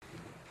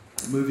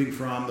moving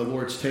from the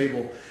Lord's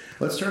table.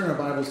 Let's turn our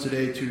Bibles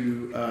today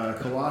to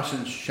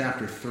Colossians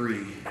chapter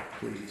 3,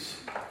 please.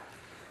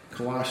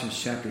 Colossians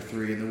chapter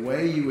 3. And the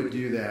way you would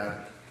do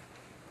that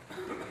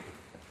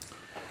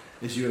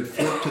is you would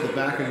flip to the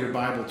back of your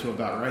Bible to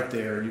about right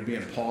there, and you'd be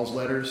in Paul's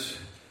letters.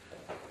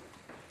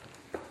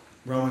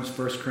 Romans,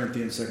 1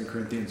 Corinthians, 2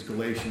 Corinthians,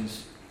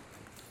 Galatians,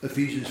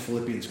 Ephesians,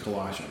 Philippians,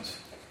 Colossians.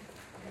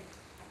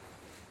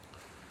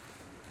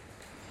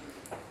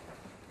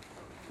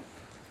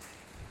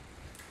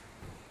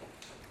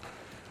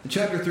 In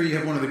chapter 3, you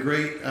have one of the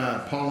great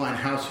Pauline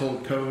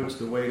household codes,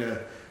 the way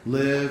to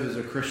live as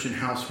a Christian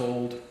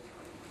household.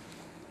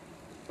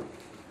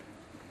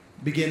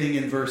 Beginning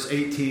in verse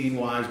 18,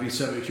 wives, be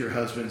subject to your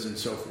husbands, and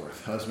so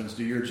forth. Husbands,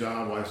 do your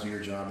job, wives, do your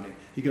job. And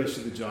he goes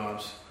through the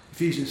jobs.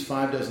 Ephesians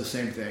 5 does the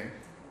same thing.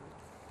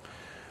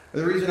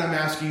 The reason I'm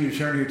asking you to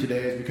turn here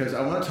today is because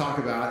I want to talk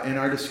about, in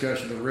our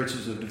discussion of the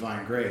riches of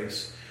divine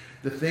grace,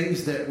 the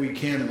things that we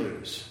can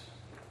lose.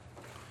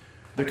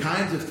 The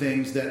kinds of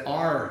things that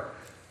are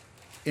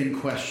in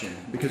question,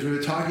 because we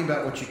were talking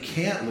about what you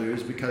can't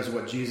lose because of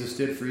what Jesus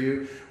did for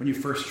you when you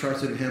first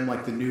trusted in him,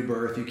 like the new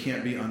birth. You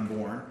can't be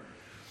unborn.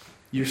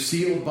 You're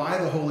sealed by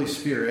the Holy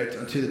Spirit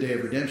until the day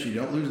of redemption. You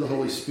don't lose the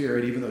Holy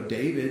Spirit, even though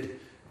David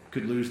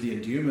could lose the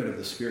endowment of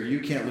the Spirit. You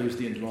can't lose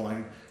the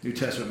indwelling New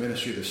Testament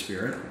ministry of the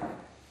Spirit.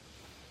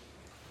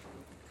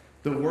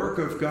 The work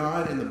of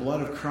God in the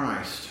blood of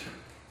Christ,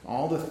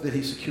 all that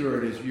he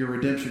secured is your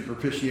redemption,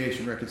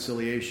 propitiation,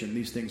 reconciliation,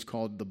 these things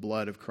called the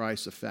blood of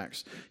Christ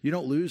effects. You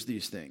don't lose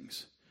these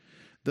things.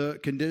 The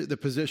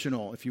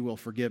positional, if you will,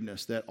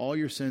 forgiveness, that all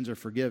your sins are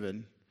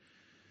forgiven,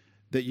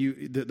 that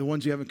the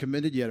ones you haven't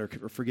committed yet are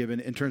forgiven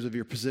in terms of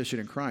your position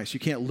in Christ.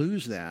 You can't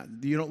lose that.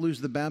 You don't lose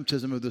the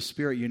baptism of the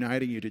Spirit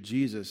uniting you to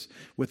Jesus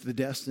with the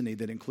destiny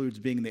that includes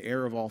being the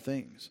heir of all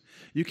things.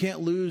 You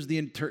can't lose the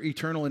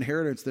eternal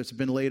inheritance that's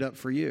been laid up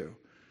for you,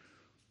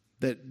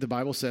 that the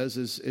Bible says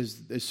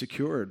is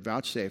secured,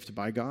 vouchsafed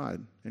by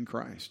God in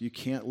Christ. You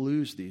can't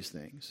lose these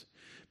things.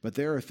 But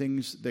there are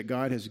things that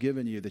God has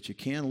given you that you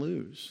can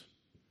lose.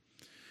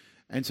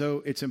 And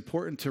so it's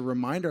important to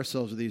remind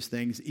ourselves of these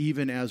things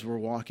even as we're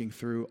walking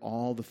through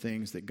all the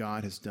things that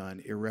God has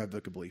done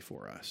irrevocably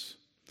for us.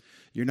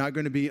 You're not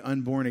going to be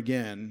unborn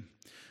again,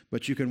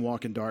 but you can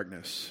walk in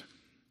darkness.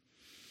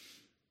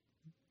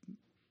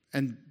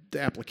 And the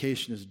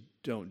application is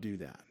don't do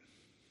that.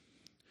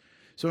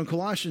 So in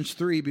Colossians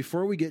 3,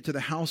 before we get to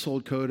the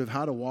household code of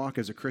how to walk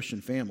as a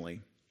Christian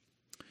family,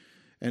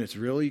 and it's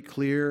really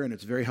clear and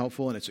it's very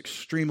helpful and it's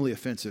extremely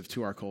offensive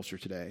to our culture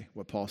today,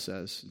 what Paul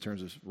says in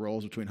terms of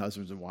roles between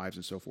husbands and wives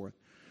and so forth.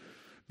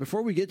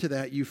 Before we get to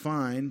that, you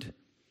find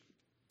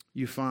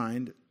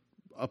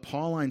a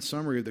Pauline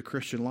summary of the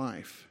Christian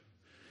life.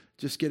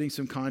 Just getting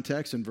some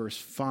context in verse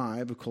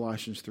 5 of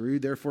Colossians 3.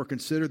 Therefore,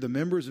 consider the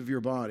members of your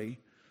body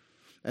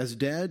as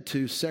dead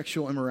to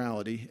sexual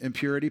immorality,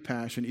 impurity,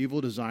 passion,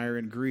 evil desire,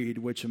 and greed,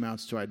 which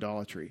amounts to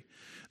idolatry.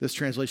 This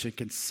translation,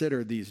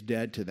 consider these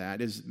dead to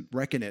that, is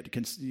reckon it,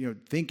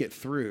 think it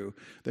through,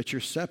 that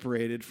you're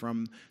separated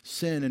from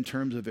sin in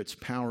terms of its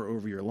power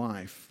over your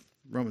life.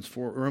 Romans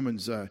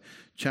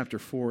chapter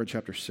 4 and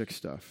chapter 6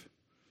 stuff.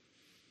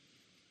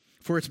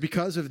 For it's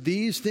because of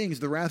these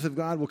things the wrath of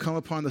God will come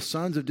upon the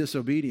sons of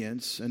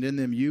disobedience, and in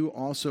them you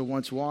also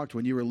once walked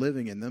when you were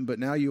living in them, but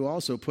now you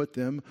also put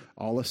them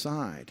all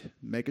aside.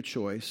 Make a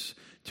choice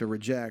to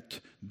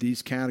reject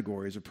these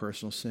categories of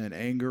personal sin: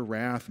 anger,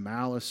 wrath,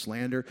 malice,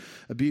 slander,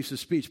 abusive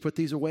speech. Put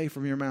these away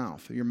from your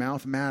mouth. Your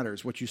mouth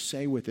matters. What you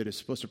say with it is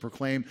supposed to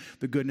proclaim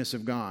the goodness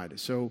of God.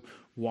 So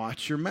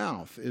watch your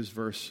mouth is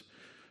verse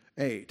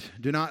 8.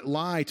 Do not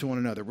lie to one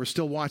another. We're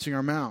still watching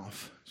our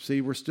mouth. See,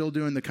 we're still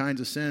doing the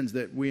kinds of sins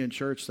that we in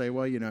church say,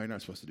 well, you're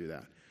not supposed to do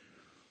that.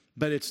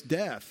 But it's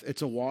death.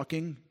 It's a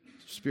walking,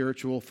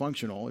 spiritual,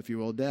 functional, if you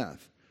will,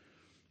 death.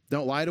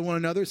 Don't lie to one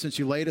another, since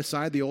you laid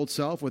aside the old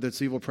self with its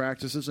evil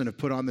practices and have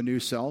put on the new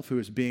self, who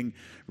is being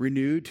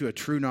renewed to a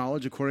true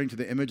knowledge according to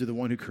the image of the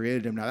one who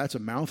created him. Now, that's a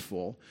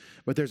mouthful,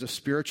 but there's a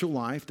spiritual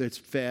life that's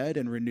fed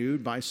and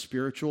renewed by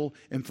spiritual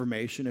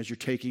information as you're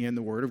taking in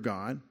the Word of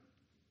God.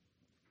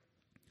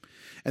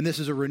 And this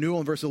is a renewal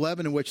in verse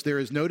 11 in which there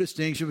is no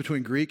distinction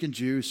between Greek and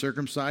Jew,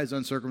 circumcised,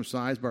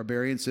 uncircumcised,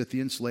 barbarian,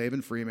 Scythian, slave,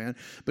 and free man,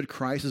 but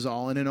Christ is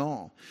all and in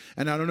all.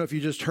 And I don't know if you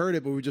just heard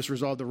it, but we just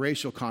resolved the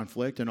racial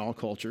conflict in all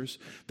cultures,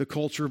 the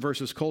culture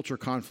versus culture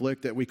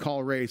conflict that we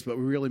call race, but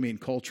we really mean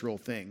cultural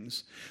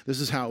things. This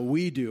is how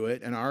we do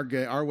it, and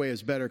our way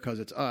is better because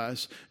it's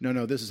us.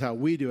 No, this is how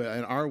we do it,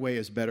 and our way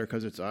is better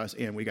because it's us,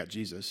 and we got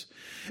Jesus.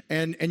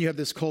 And you have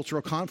this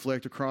cultural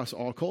conflict across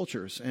all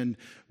cultures, and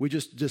we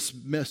just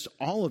dismissed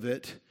all of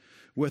it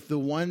with the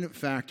one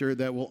factor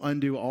that will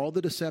undo all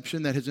the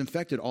deception that has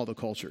infected all the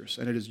cultures,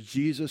 and it is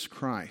Jesus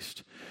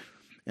Christ.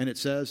 And it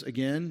says,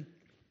 again,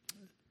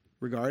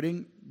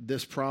 regarding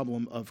this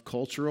problem of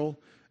cultural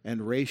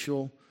and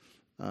racial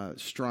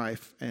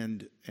strife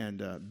and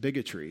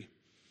bigotry,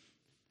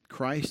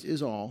 Christ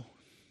is all,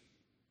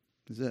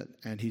 is it,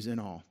 and he's in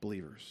all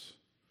believers.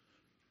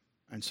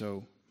 And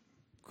so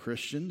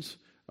Christians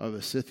of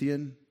a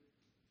Scythian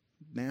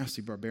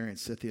nasty barbarian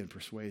Scythian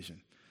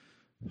persuasion.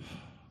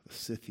 The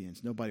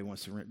Scythians. Nobody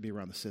wants to be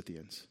around the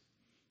Scythians.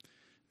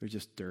 They're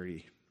just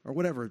dirty. Or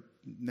whatever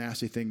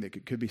nasty thing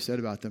that could be said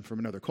about them from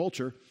another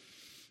culture.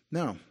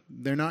 No,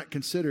 they're not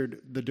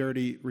considered the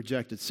dirty,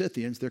 rejected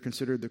Scythians. They're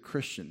considered the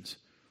Christians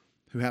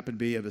who happen to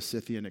be of a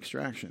Scythian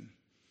extraction.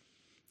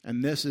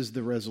 And this is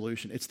the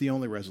resolution. It's the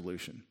only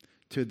resolution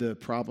to the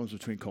problems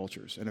between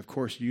cultures. And of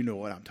course, you know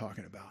what I'm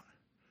talking about.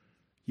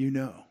 You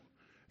know.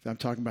 If I'm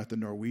talking about the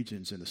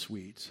Norwegians and the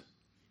Swedes.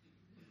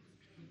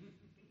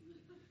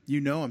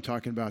 You know I'm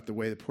talking about the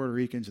way the Puerto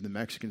Ricans and the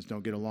Mexicans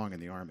don't get along in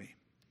the army.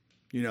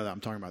 You know that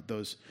I'm talking about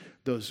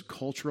those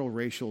cultural,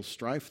 racial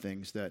strife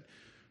things that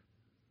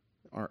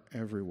are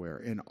everywhere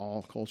in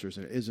all cultures,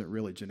 and it isn't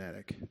really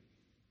genetic.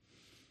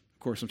 Of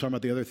course, I'm talking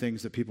about the other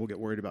things that people get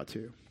worried about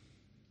too.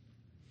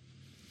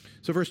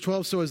 So verse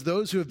 12, so as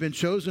those who have been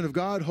chosen of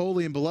God,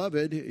 holy and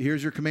beloved,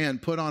 here's your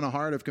command, put on a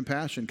heart of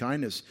compassion,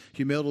 kindness,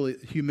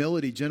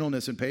 humility,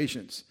 gentleness, and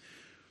patience.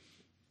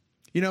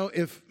 You know,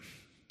 if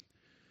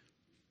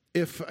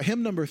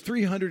hymn number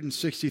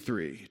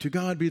 363, To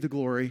God Be the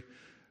Glory,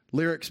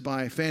 lyrics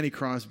by Fanny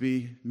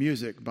Crosby,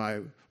 music by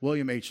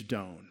William H.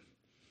 Doane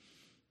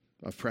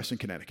of Preston,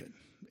 Connecticut.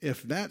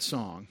 If that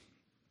song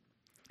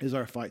is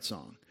our fight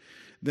song,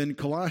 then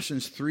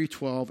Colossians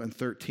 3:12 and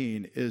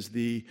 13 is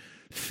the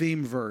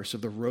theme verse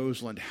of the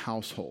Roseland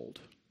household.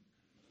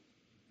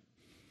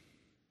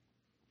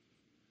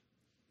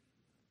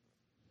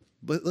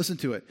 But listen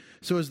to it.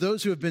 So as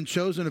those who have been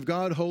chosen of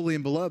God, holy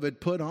and beloved,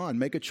 put on,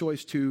 make a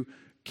choice to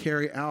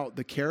carry out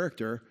the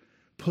character,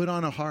 put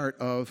on a heart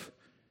of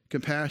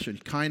compassion,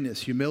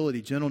 kindness,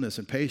 humility, gentleness,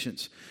 and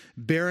patience,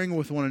 bearing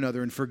with one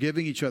another and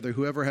forgiving each other,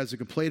 whoever has a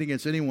complaint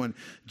against anyone,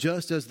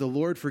 just as the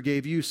Lord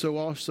forgave you, so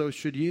also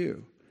should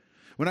you.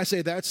 When I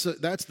say that's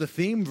the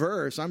theme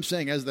verse, I'm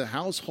saying as the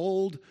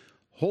household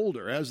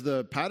holder, as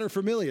the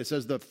paterfamilias,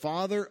 as the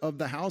father of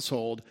the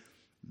household,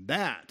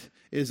 that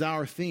is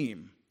our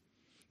theme.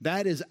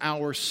 That is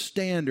our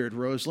standard,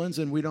 Roselands,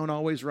 and we don't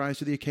always rise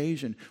to the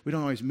occasion. We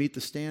don't always meet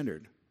the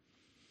standard.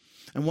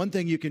 And one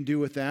thing you can do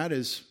with that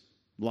is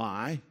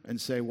lie and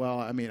say, well,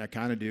 I mean, I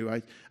kind of do.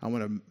 I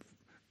want to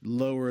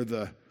lower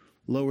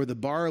the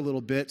bar a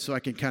little bit so I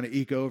can kind of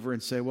eke over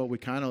and say, well, we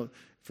kind of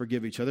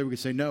forgive each other. We can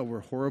say, no, we're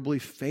horribly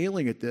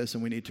failing at this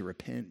and we need to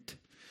repent.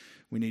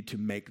 We need to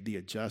make the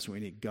adjustment.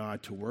 We need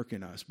God to work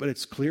in us. But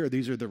it's clear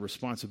these are the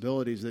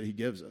responsibilities that he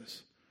gives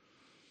us.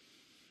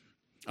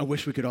 I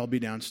wish we could all be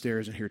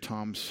downstairs and hear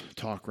Tom's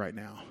talk right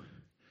now.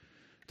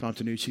 Tom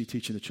Tanucci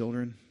teaching the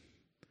children.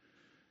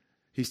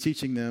 He's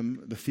teaching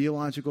them the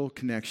theological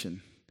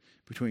connection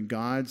between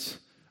God's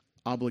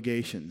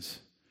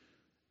obligations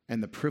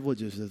and the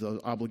privileges that those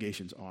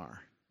obligations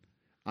are.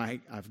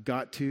 I've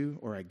got to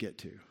or I get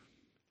to.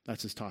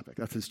 That's his topic.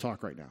 That's his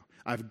talk right now.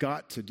 I've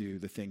got to do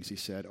the things he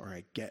said or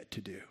I get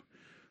to do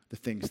the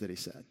things that he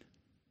said.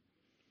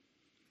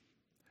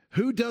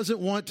 Who doesn't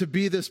want to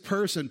be this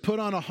person? Put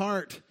on a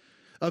heart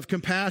of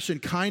compassion,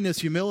 kindness,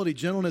 humility,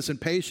 gentleness, and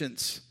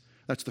patience.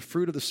 That's the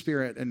fruit of the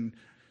Spirit in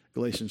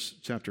Galatians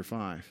chapter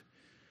 5.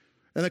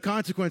 And the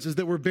consequence is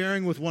that we're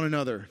bearing with one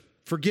another,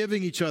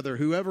 forgiving each other,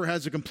 whoever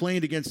has a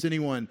complaint against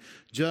anyone,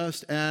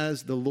 just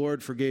as the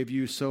Lord forgave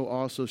you, so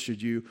also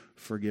should you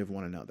forgive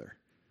one another.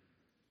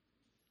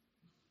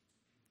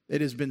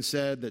 It has been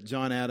said that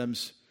John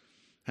Adams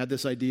had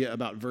this idea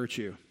about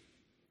virtue.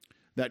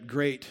 That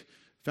great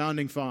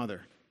founding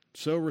father,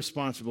 so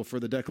responsible for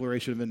the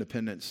Declaration of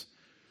Independence.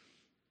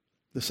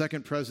 The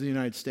second president of the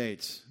United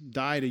States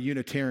died a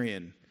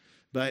Unitarian,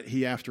 but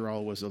he, after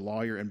all, was a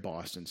lawyer in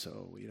Boston,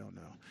 so we don't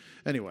know.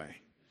 Anyway,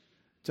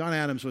 John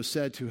Adams was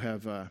said to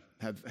have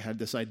had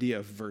this idea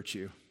of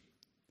virtue.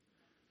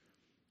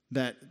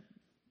 That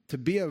to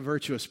be a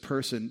virtuous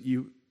person,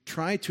 you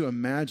try to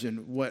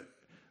imagine what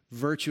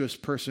virtuous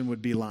person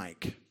would be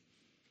like.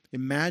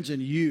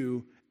 Imagine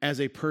you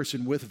as a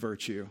person with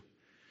virtue,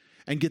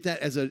 and get that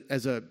as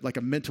a like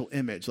a mental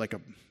image, like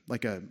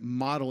a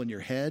model in your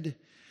head,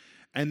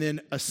 and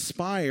then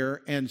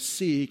aspire and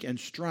seek and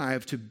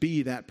strive to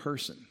be that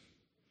person.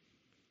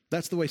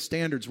 That's the way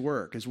standards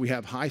work, is we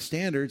have high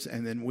standards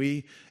and then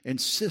we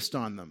insist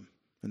on them,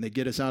 and they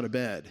get us out of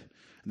bed,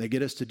 and they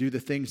get us to do the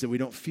things that we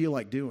don't feel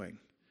like doing.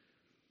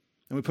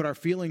 And we put our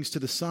feelings to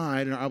the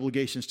side and our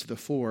obligations to the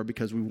fore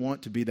because we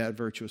want to be that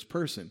virtuous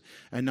person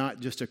and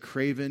not just a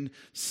craven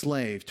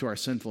slave to our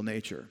sinful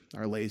nature,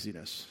 our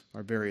laziness,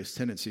 our various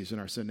tendencies in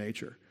our sin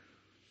nature.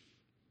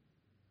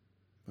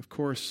 Of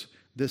course,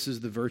 this is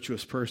the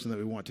virtuous person that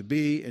we want to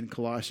be in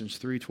Colossians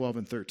 3:12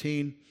 and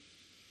 13.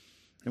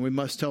 And we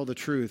must tell the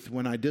truth.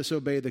 When I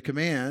disobey the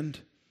command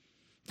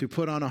to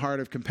put on a heart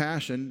of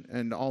compassion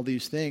and all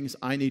these things,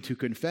 I need to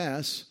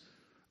confess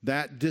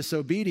that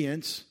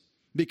disobedience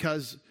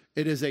because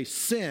it is a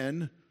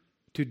sin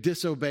to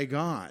disobey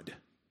God.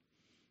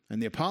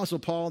 And the Apostle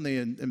Paul,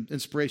 in the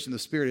inspiration of the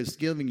Spirit, is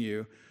giving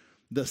you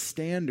the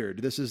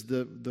standard. This is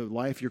the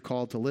life you're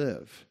called to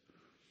live.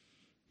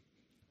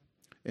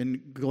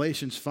 In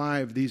Galatians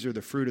 5, these are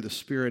the fruit of the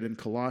Spirit. In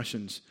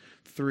Colossians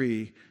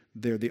 3,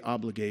 they're the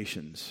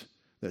obligations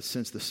that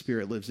since the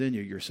Spirit lives in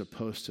you, you're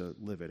supposed to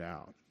live it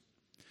out.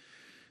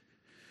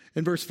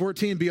 In verse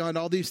 14, beyond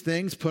all these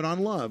things, put on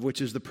love,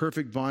 which is the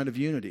perfect bond of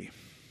unity.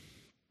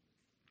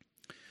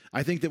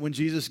 I think that when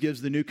Jesus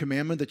gives the new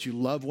commandment that you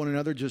love one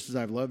another just as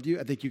I've loved you,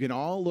 I think you can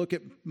all look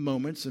at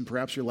moments, and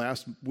perhaps your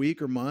last week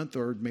or month,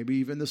 or maybe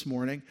even this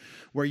morning,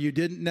 where you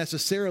didn't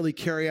necessarily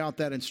carry out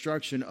that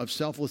instruction of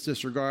selfless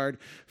disregard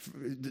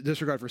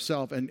for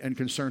self and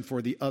concern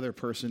for the other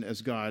person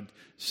as God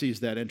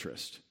sees that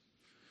interest.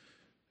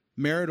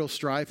 Marital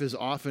strife is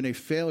often a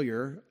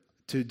failure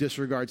to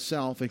disregard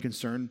self and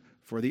concern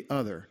for the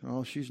other.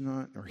 Oh, she's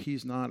not, or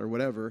he's not, or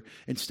whatever,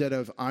 instead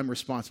of I'm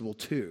responsible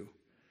too.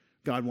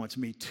 God wants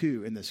me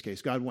too in this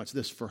case. God wants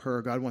this for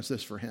her. God wants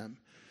this for him.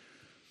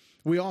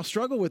 We all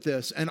struggle with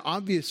this, and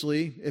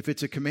obviously, if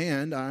it's a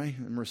command, I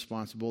am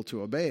responsible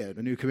to obey it.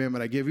 A new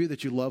commandment I give you,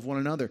 that you love one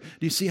another.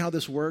 Do you see how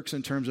this works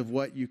in terms of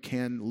what you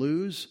can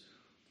lose?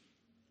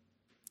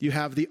 You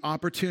have the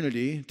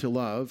opportunity to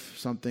love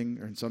something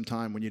or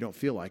sometime when you don't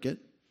feel like it,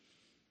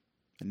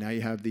 and now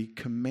you have the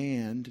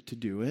command to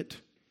do it.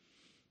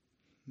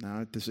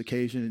 Now, at this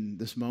occasion, in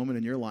this moment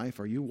in your life,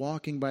 are you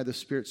walking by the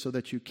Spirit so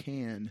that you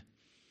can?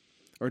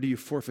 Or do you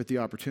forfeit the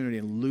opportunity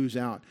and lose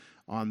out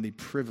on the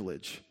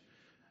privilege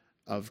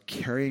of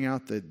carrying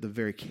out the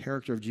very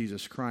character of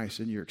Jesus Christ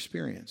in your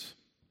experience?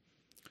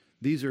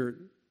 These are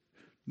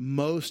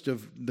most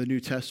of the New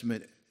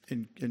Testament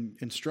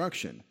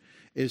instruction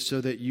is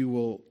so that you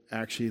will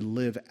actually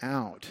live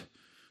out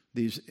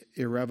these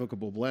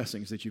irrevocable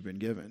blessings that you've been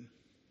given.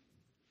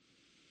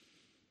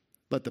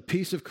 Let the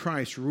peace of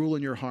Christ rule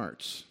in your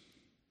hearts.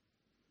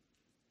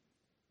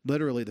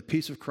 Literally, the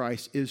peace of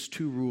Christ is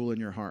to rule in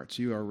your hearts.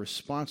 You are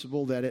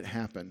responsible that it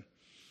happen.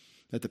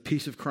 Let the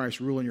peace of Christ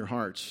rule in your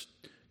hearts,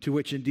 to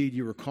which indeed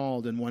you were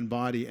called in one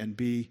body, and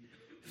be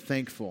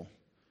thankful.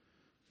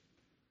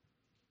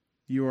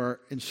 We are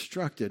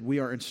instructed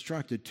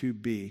to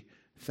be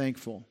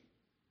thankful.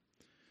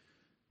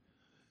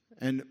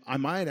 And I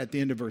might, at the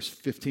end of verse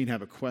 15,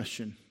 have a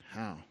question.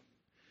 How?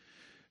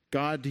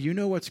 God, do you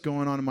know what's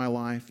going on in my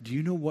life? Do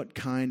you know what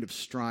kind of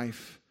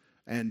strife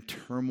and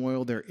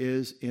turmoil there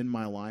is in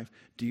my life?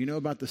 Do you know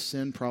about the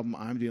sin problem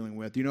I'm dealing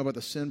with? Do you know about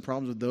the sin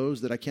problems of those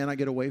that I cannot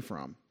get away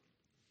from?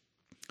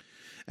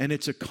 And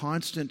it's a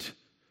constant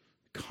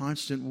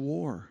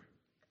war.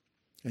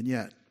 And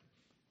yet,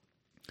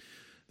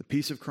 the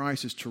peace of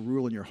Christ is to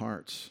rule in your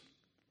hearts.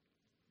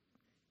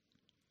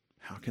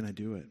 How can I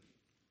do it?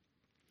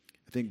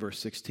 I think verse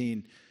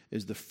 16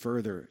 is the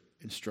further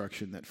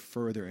instruction that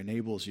further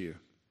enables you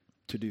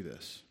to do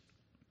this.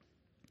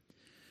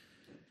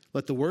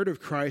 Let the word of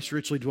Christ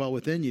richly dwell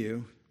within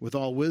you with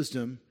all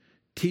wisdom,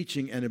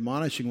 teaching and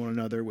admonishing one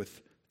another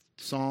with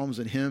psalms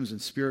and hymns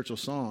and spiritual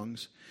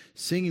songs,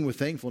 singing with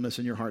thankfulness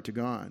in your heart to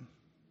God.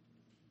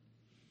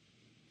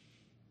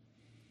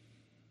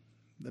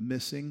 The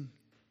missing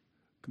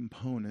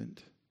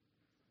component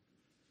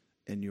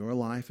in your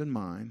life and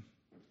mine,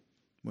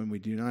 when we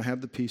do not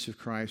have the peace of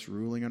Christ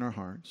ruling in our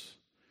hearts,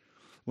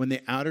 when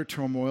the outer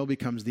turmoil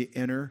becomes the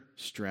inner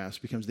stress,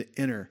 becomes the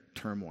inner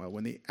turmoil,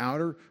 when the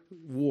outer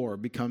war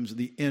becomes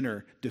the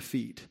inner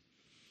defeat,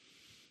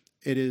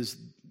 it is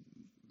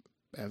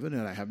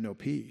evident I have no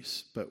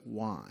peace. But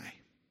why?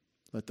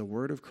 Let the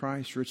word of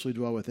Christ richly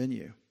dwell within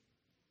you.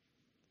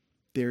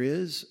 There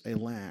is a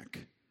lack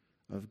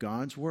of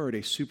God's word,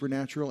 a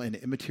supernatural and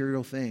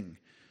immaterial thing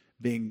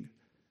being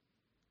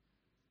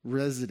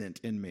resident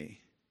in me.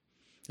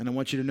 And I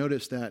want you to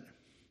notice that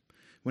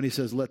when he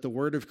says, let the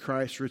word of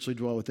Christ richly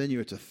dwell within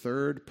you, it's a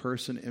third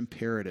person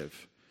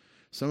imperative.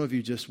 Some of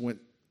you just went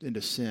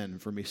into sin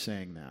for me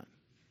saying that.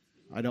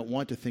 I don't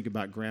want to think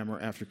about grammar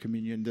after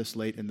communion this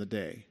late in the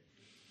day.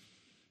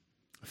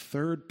 A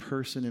third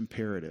person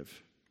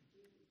imperative.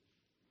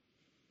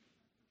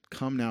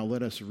 Come now,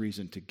 let us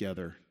reason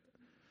together.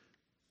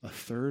 A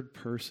third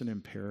person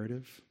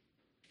imperative?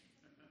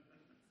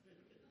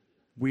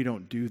 We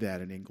don't do that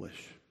in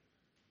English.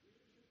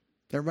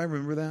 Everybody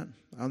remember that?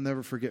 I'll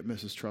never forget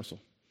Mrs. Trussell.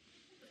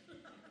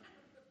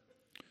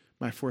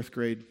 My 4th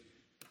grade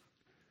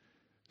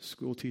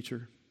school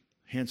teacher,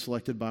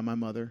 hand-selected by my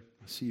mother.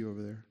 I see you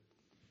over there.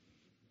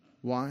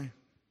 Why?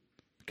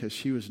 Because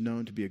she was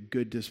known to be a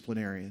good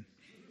disciplinarian.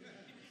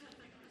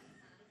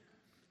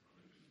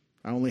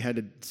 I only had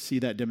to see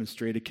that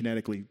demonstrated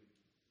kinetically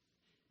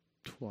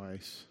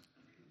twice.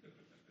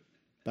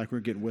 Back when we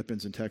were getting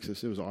whippings in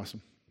Texas, it was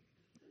awesome.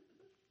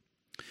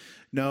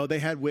 No, they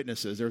had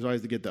witnesses. There was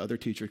always to get the other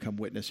teacher to come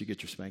witness, you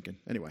get your spanking.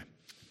 Anyway,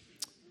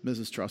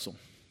 Mrs. Trussell.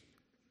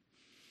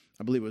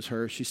 I believe it was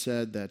her. She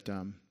said that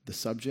the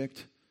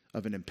subject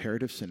of an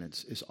imperative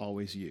sentence is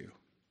always you.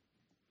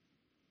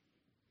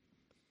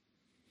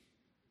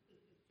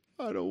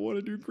 I don't want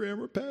to do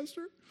grammar,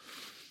 Pastor.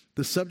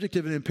 The subject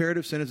of an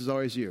imperative sentence is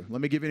always you.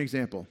 Let me give you an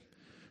example.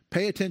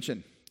 Pay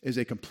attention is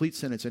a complete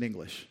sentence in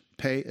English.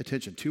 Pay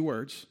attention. 2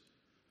 words.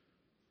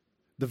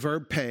 The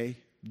verb pay,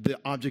 the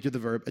object of the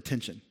verb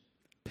attention.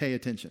 Pay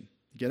attention.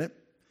 Get it?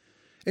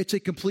 It's a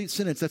complete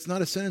sentence. That's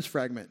not a sentence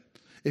fragment.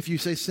 If you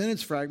say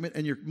sentence fragment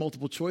and your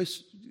multiple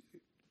choice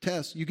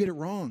test, you get it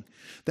wrong.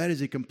 That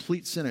is a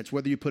complete sentence,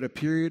 whether you put a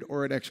period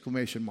or an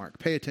exclamation mark.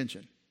 Pay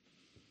attention.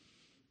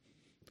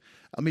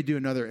 Let me do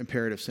another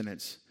imperative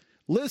sentence.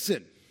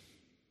 Listen.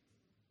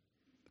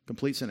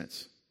 Complete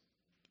sentence.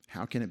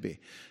 How can it be?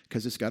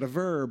 Because it's got a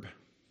verb.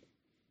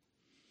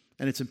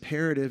 And it's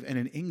imperative, and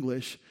in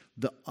English,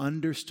 the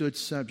understood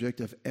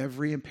subject of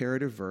every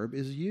imperative verb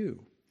is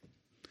you.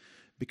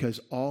 Because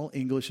all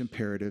English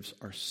imperatives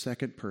are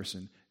second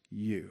person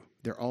you.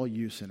 They're all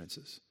you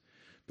sentences.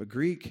 But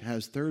Greek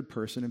has third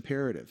person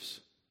imperatives.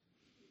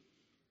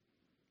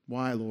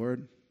 Why,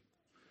 Lord?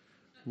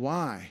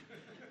 Why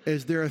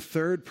is there a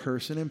third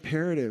person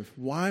imperative?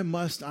 Why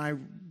must I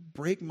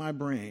break my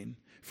brain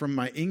from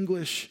my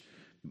English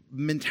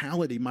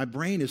mentality? My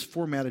brain is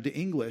formatted to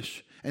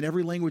English, and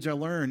every language I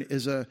learn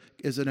is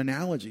an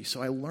analogy.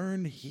 So I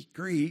learn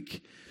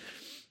Greek,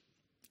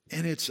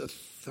 and it's a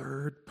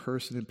third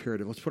person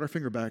imperative. Let's put our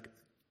finger back.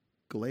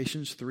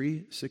 Galatians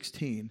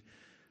 3:16.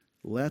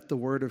 Let the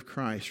word of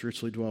Christ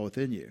richly dwell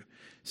within you.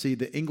 See,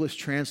 the English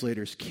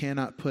translators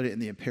cannot put it in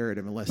the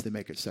imperative unless they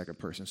make it second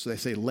person. So they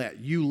say, let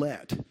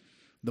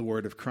the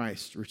word of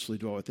Christ richly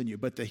dwell within you.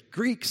 But the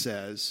Greek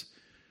says,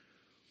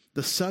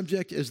 the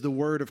subject is the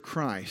word of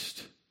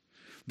Christ.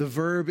 The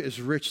verb is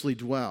richly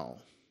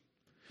dwell.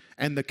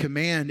 And the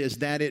command is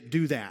that it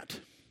do that.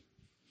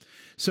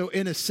 So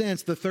in a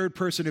sense, the third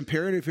person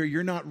imperative here,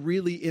 you're not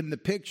really in the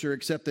picture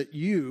except that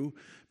you,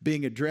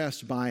 being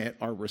addressed by it,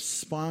 are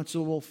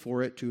responsible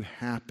for it to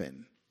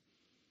happen.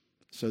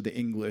 So the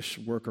English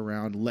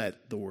workaround,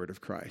 let the word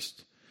of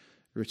Christ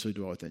richly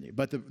dwell within you.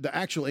 But the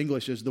actual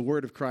English is the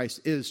word of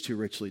Christ is to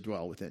richly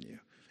dwell within you.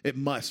 It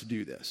must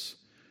do this.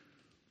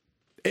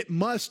 It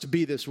must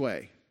be this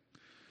way.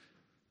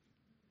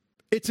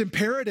 It's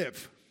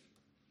imperative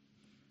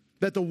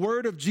that the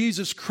word of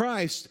Jesus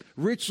Christ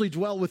richly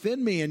dwell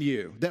within me and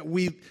you, that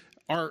we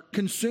are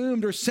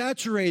consumed or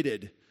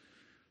saturated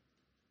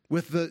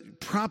with the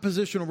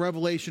propositional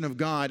revelation of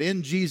God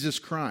in Jesus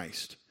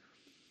Christ.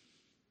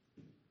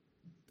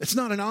 It's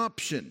not an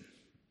option.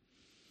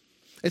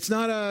 It's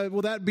not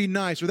well, that'd be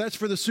nice, or that's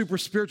for the super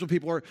spiritual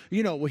people, or,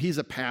 well, he's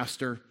a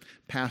pastor.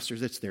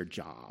 Pastors, it's their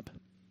job.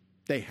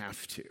 They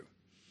have to.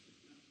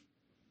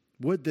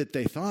 Would that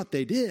they thought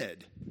they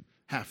did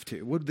have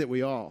to. Would that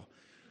we all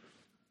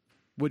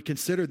would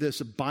consider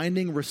this a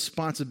binding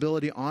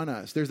responsibility on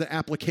us. There's an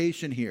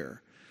application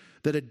here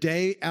that a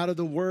day out of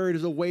the word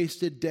is a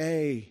wasted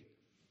day.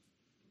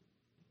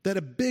 That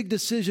a big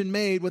decision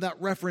made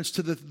without reference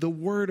to the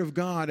word of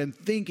God and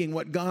thinking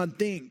what God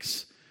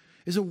thinks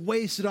is a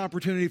wasted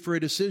opportunity for a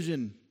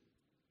decision.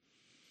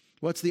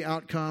 What's the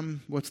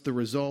outcome? What's the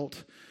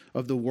result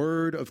of the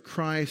word of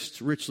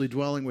Christ richly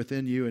dwelling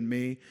within you and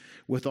me?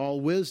 With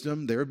all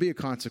wisdom, there would be a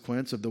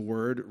consequence of the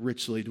word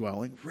richly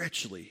dwelling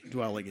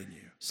in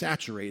you,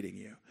 saturating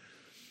you.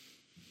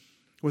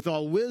 With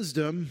all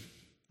wisdom,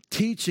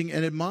 teaching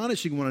and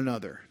admonishing one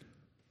another.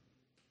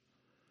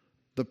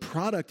 The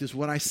product is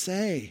what I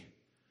say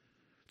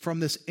from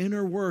this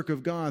inner work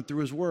of God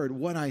through his word,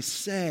 what I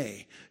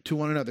say to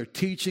one another,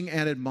 teaching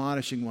and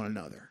admonishing one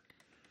another.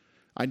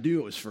 I knew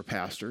it was for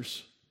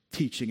pastors,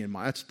 teaching and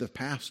that's the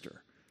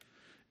pastor.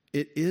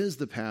 It is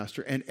the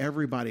pastor and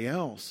everybody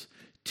else,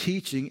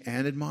 teaching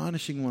and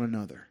admonishing one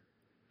another.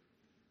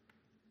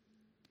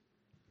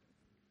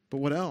 But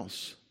what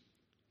else?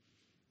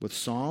 With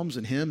psalms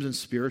and hymns and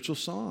spiritual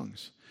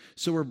songs.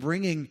 So we're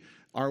bringing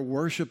our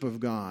worship of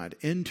God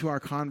into our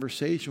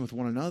conversation with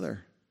one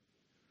another.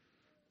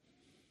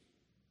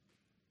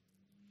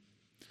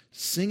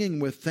 Singing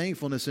with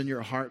thankfulness in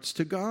your hearts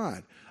to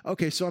God.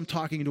 Okay, so I'm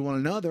talking to one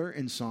another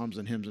in psalms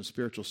and hymns and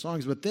spiritual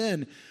songs, but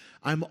then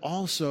I'm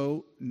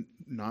also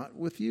not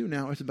with you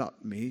now. It's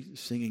about me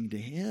singing to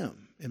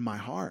him in my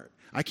heart.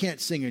 I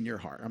can't sing in your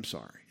heart. I'm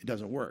sorry. It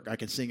doesn't work. I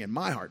can sing in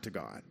my heart to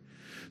God.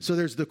 So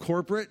there's the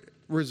corporate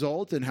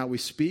result in how we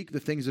speak the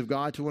things of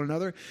God to one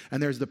another,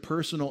 and there's the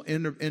personal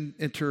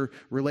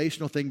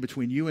interrelational thing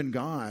between you and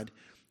God,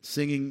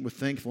 singing with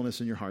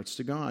thankfulness in your hearts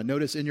to God.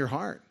 Notice in your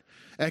heart,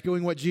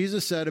 echoing what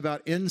Jesus said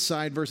about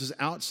inside versus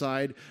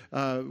outside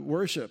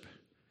worship.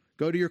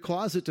 Go to your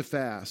closet to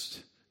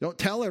fast. Don't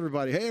tell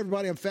everybody, hey,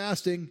 everybody, I'm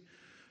fasting.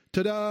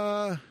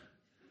 Ta-da!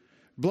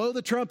 Blow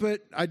the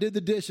trumpet. I did the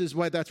dishes.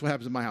 Well, that's what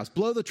happens in my house.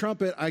 Blow the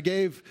trumpet. I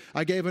gave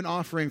an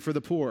offering for the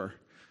poor.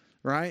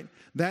 Right?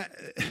 That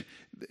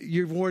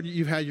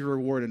you've had your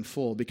reward in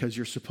full because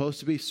you're supposed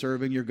to be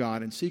serving your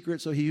God in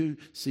secret, so he who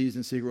sees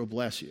in secret will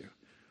bless you.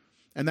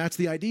 And that's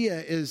the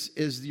idea is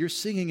you're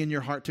singing in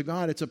your heart to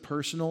God. It's a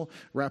personal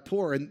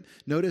rapport. And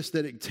notice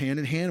that it's hand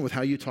in hand with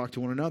how you talk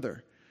to one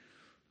another.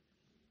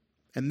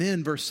 And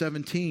then verse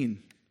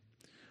 17,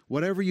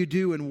 whatever you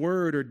do in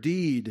word or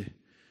deed,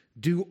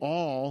 do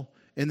all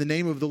in the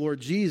name of the Lord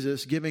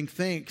Jesus, giving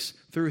thanks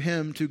through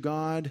him to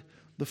God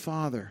the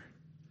Father.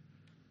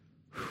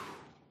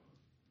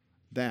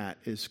 That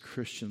is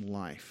Christian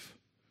life.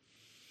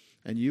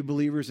 And you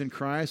believers in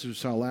Christ, as we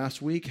saw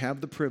last week,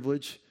 have the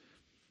privilege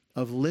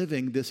of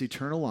living this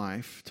eternal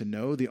life, to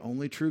know the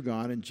only true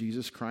God and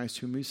Jesus Christ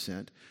whom he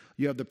sent.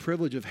 You have the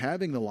privilege of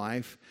having the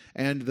life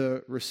and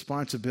the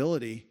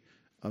responsibility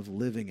of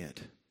living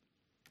it.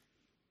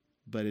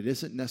 But it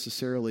isn't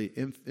necessarily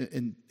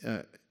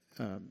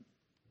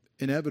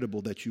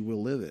inevitable that you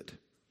will live it.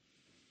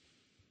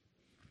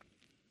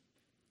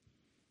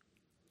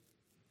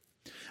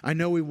 I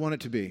know we want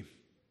it to be.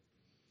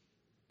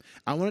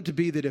 I want it to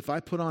be that if I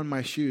put on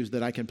my shoes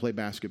that I can play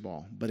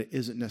basketball, but it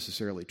isn't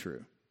necessarily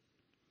true.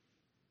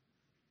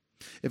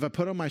 If I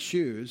put on my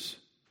shoes,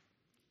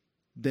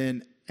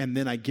 and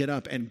then I get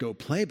up and go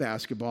play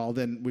basketball,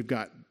 then we've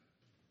got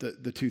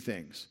the two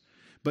things.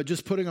 But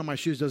just putting on my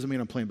shoes doesn't mean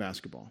I'm playing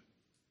basketball.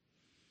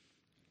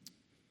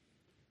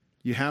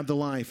 You have the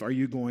life. Are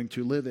you going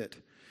to live it?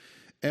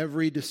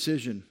 Every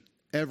decision,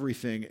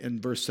 everything in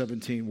verse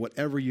 17,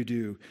 whatever you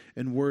do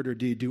in word or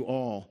deed, do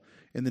all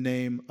in the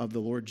name of the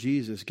Lord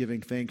Jesus,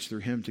 giving thanks through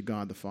him to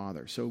God the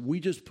Father. So we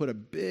just put a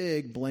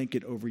big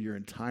blanket over your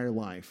entire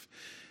life.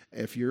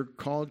 If you're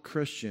called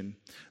Christian,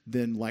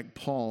 then like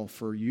Paul,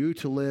 for you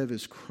to live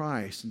is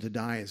Christ and to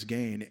die is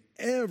gain.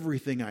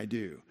 Everything I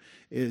do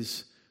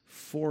is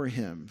for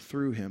him,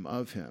 through him,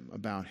 of him,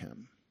 about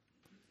him.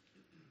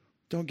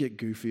 Don't get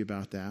goofy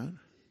about that.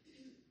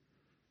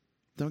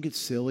 Don't get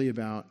silly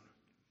about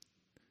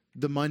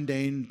the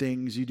mundane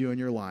things you do in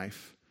your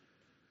life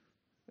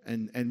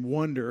and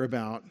wonder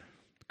about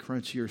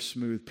crunchy or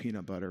smooth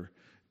peanut butter.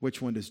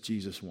 Which one does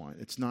Jesus want?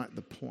 It's not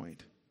the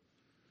point.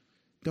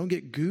 Don't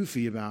get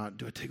goofy about,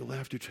 do I take a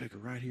left or take a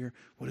right here?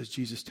 What is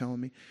Jesus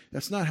telling me?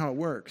 That's not how it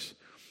works.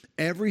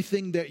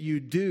 Everything that you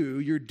do,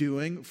 you're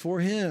doing for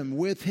him,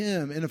 with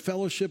him, in a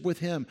fellowship with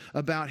him,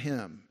 about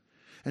him.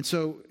 And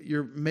so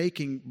you're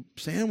making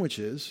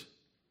sandwiches.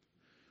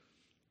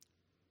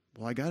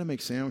 Well, I got to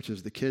make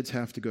sandwiches. The kids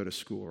have to go to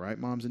school, right,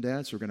 moms and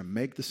dads? So we're going to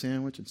make the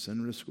sandwich and send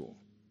them to school.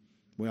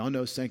 We all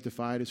know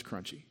sanctified is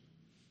crunchy.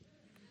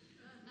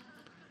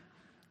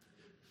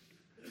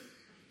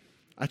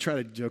 I try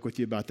to joke with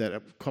you about that a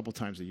couple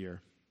times a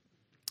year.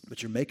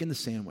 But you're making the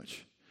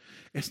sandwich.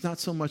 It's not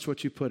so much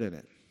what you put in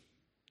it.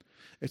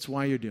 It's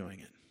why you're doing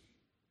it.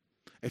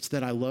 It's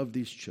that I love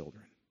these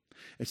children.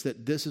 It's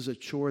that this is a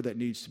chore that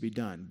needs to be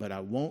done, but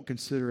I won't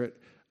consider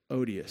it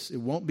odious. It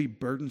won't be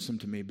burdensome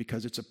to me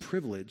because it's a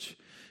privilege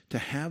to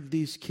have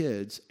these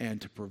kids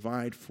and to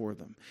provide for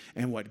them.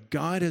 And what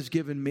God has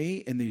given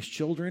me and these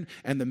children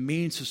and the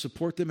means to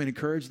support them and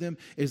encourage them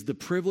is the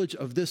privilege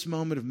of this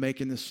moment of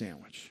making this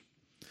sandwich.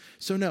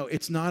 So no,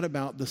 it's not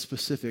about the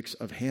specifics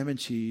of ham and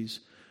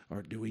cheese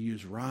or do we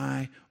use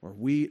rye or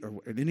wheat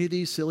or any of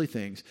these silly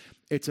things.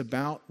 It's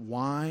about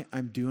why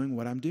I'm doing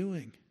what I'm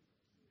doing.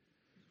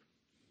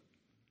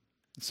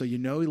 So you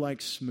know he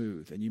likes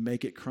smooth and you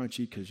make it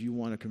crunchy because you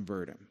want to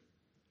convert him.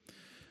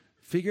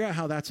 Figure out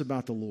how that's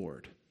about the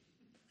Lord,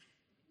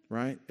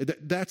 right?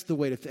 That's the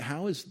way to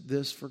how is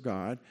this for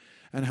God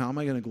and how am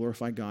I going to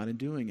glorify God in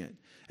doing it?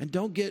 And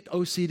don't get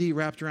OCD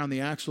wrapped around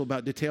the axle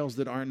about details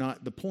that are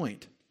not the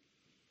point,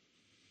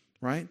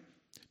 right?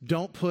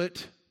 Don't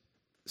put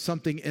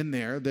something in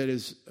there that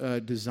is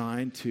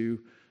designed to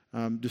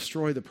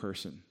destroy the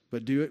person,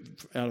 but do it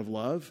out of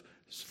love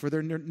for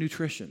their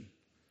nutrition.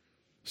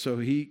 So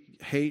he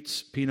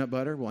hates peanut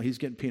butter. Well, he's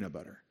getting peanut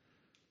butter.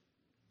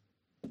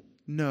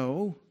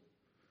 No.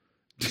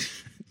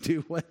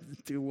 do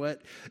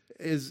what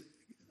is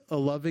a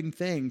loving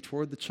thing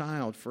toward the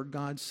child for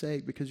God's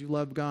sake because you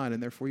love God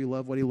and therefore you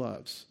love what he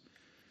loves.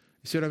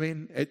 You see what I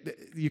mean?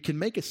 You can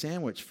make a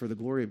sandwich for the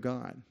glory of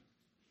God.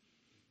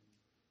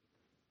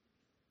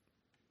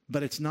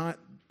 But it's not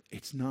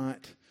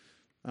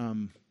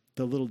the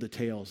little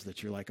details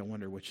that you're like, I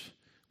wonder which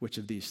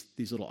of these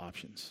little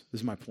options.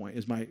 This is my point,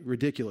 is my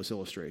ridiculous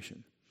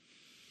illustration.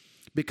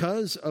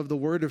 Because of the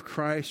word of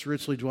Christ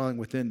richly dwelling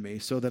within me,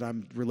 so that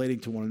I'm relating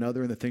to one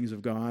another in the things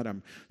of God,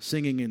 I'm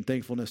singing in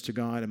thankfulness to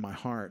God in my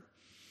heart,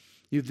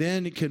 you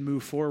then can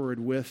move forward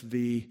with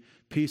the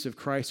peace of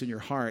Christ in your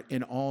heart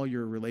in all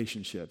your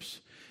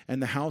relationships.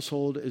 And the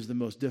household is the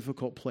most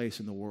difficult place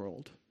in the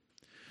world.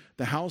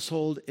 The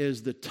household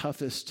is the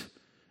toughest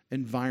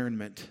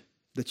environment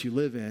that you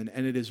live in,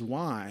 and it is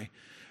why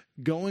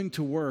going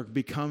to work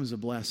becomes a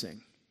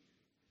blessing.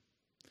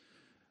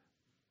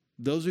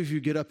 Those of you who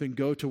get up and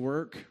go to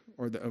work,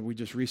 or we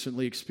just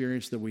recently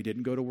experienced that we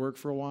didn't go to work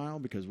for a while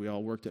because we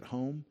all worked at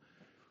home,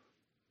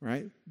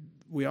 right?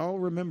 We all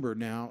remember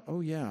now,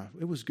 oh yeah,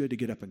 it was good to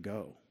get up and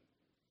go.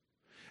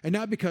 And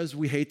not because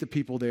we hate the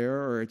people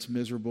there or it's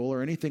miserable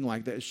or anything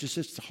like that.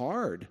 It's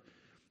hard.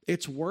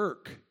 It's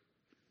work.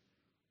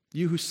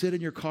 You who sit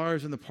in your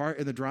cars in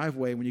the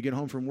driveway when you get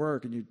home from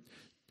work and you're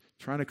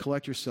trying to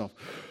collect yourself.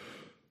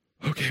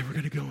 Okay, we're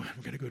going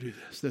to go do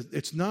this.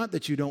 It's not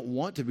that you don't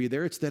want to be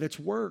there. It's that it's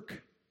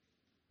work.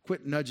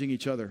 Quit nudging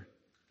each other.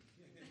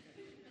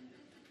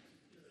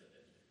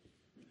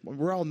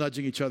 We're all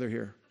nudging each other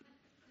here.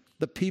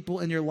 The people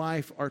in your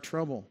life are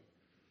trouble,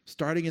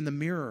 starting in the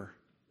mirror.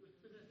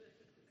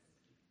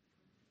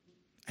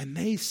 And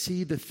they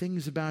see the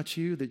things about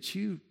you that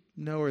you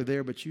know are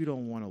there, but you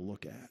don't want to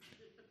look at.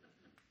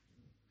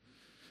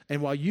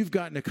 And while you've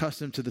gotten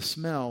accustomed to the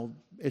smell,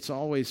 it's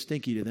always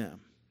stinky to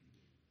them.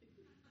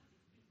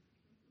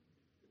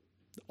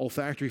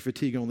 Olfactory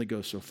fatigue only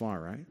goes so far,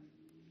 right?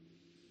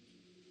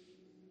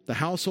 The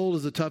household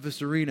is the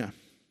toughest arena.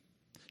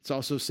 It's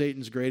also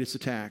Satan's greatest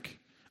attack.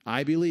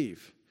 I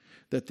believe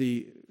that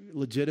the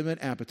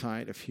legitimate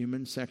appetite of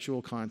human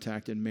sexual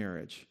contact in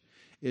marriage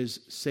is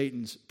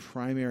Satan's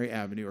primary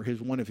avenue, or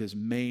one of his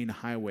main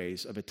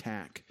highways of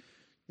attack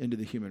into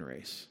the human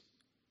race.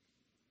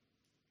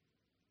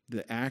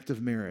 The act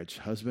of marriage,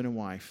 husband and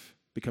wife,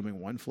 becoming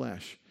one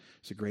flesh,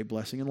 is a great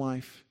blessing in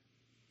life.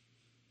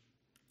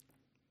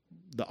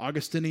 The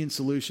Augustinian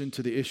solution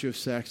to the issue of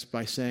sex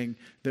by saying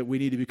that we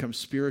need to become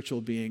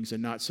spiritual beings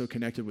and not so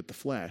connected with the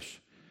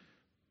flesh,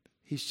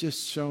 he's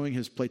just showing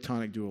his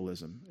Platonic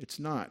dualism. It's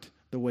not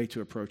the way to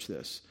approach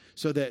this.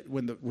 So that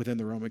within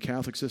the Roman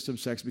Catholic system,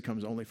 sex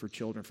becomes only for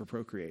children, for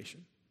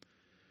procreation.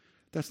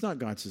 That's not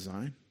God's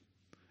design.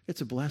 It's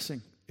a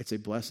blessing. It's a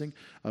blessing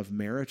of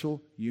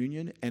marital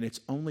union, and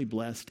it's only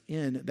blessed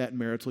in that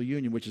marital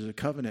union, which is a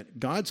covenant,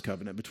 God's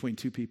covenant between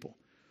two people,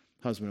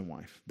 husband and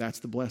wife. That's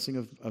the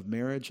blessing of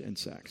marriage and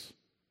sex.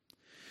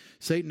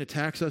 Satan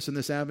attacks us in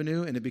this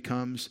avenue, and it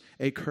becomes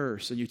a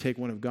curse, and you take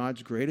one of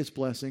God's greatest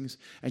blessings,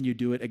 and you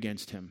do it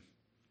against him.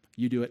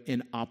 You do it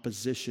in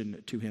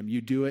opposition to him.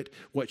 You do it,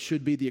 what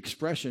should be the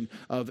expression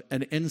of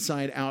an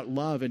inside-out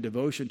love and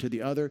devotion to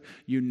the other,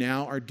 you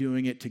now are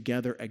doing it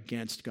together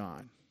against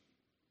God.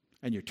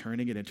 And you're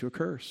turning it into a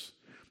curse.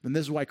 And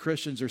this is why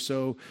Christians are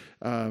so,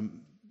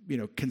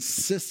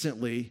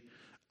 consistently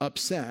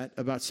upset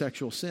about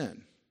sexual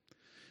sin.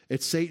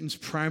 It's Satan's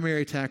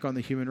primary attack on the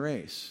human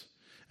race.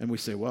 And we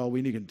say, well,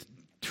 we need to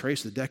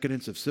trace the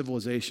decadence of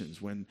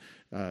civilizations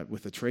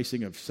with the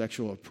tracing of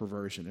sexual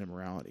perversion and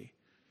immorality.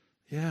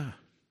 Yeah.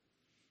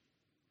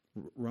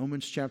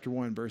 Romans chapter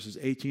 1, verses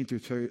 18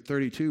 through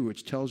 32,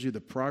 which tells you the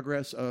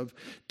progress of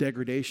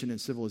degradation in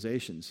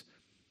civilizations.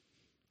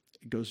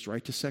 It goes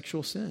right to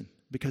sexual sin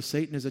because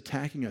Satan is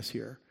attacking us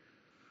here.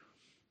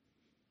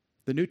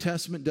 The New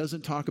Testament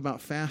doesn't talk about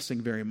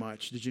fasting very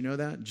much. Did you know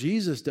that?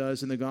 Jesus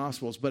does in the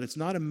Gospels, but it's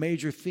not a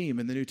major theme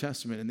in the New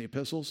Testament, in the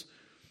epistles.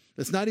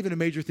 It's not even a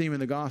major theme in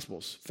the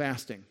Gospels,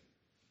 fasting.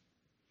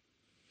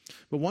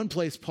 But one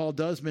place Paul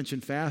does mention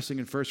fasting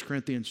in 1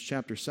 Corinthians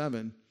chapter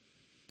 7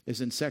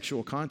 is in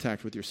sexual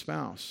contact with your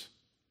spouse.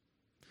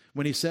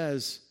 When he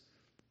says,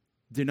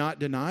 do not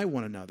deny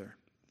one another,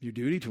 your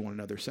duty to one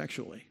another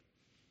sexually,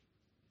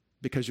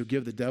 because you'll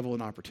give the devil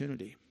an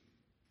opportunity.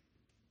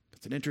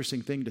 It's an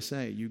interesting thing to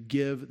say. You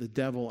give the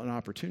devil an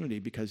opportunity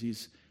because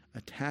he's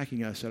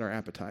attacking us at our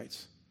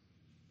appetites.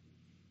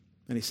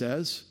 And he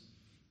says,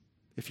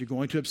 if you're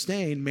going to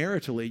abstain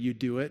maritally, you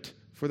do it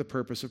for the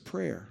purpose of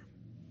prayer.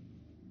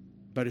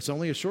 But it's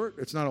only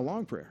it's not a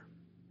long prayer.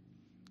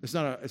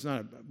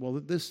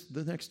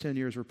 The next 10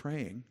 years we're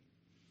praying.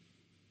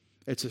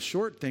 It's a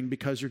short thing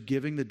because you're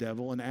giving the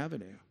devil an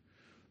avenue.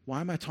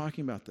 Why am I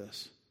talking about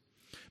this?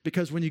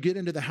 Because when you get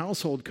into the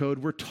household code,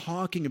 we're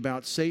talking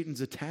about Satan's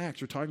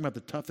attacks. We're talking about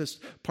the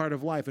toughest part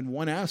of life. And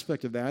one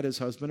aspect of that is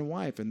husband and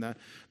wife and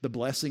the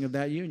blessing of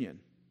that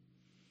union.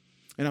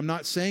 And I'm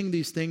not saying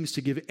these things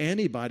to give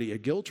anybody a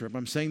guilt trip.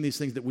 I'm saying these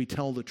things that we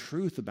tell the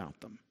truth about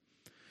them.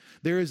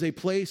 There is a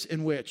place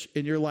in which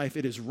in your life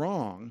it is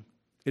wrong.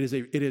 It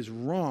is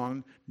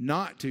wrong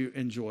not to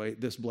enjoy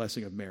this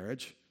blessing of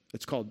marriage.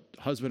 It's called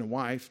husband and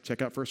wife.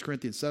 Check out 1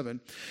 Corinthians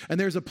 7. And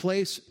there's a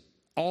place,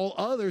 all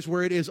others,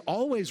 where it is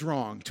always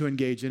wrong to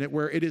engage in it,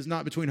 where it is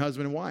not between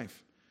husband and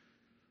wife.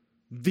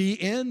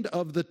 The end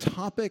of the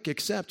topic,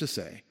 except to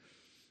say,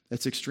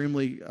 it's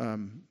extremely,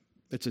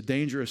 it's a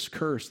dangerous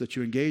curse that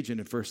you engage in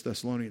 1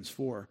 Thessalonians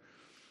 4.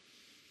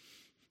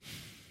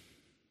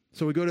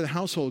 So we go to the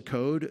household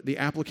code, the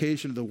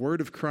application of the word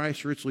of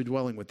Christ richly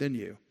dwelling within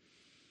you.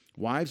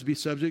 Wives, be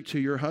subject to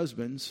your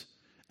husbands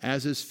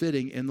as is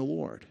fitting in the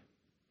Lord.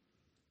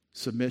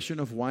 Submission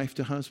of wife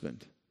to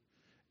husband.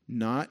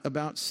 Not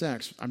about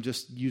sex. I'm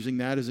just using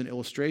that as an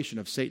illustration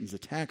of Satan's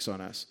attacks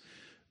on us.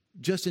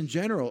 Just in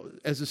general,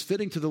 as is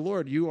fitting to the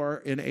Lord, you are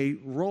in a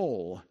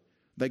role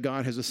that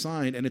God has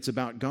assigned, and it's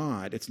about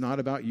God. It's not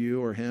about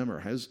you or him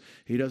or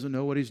he doesn't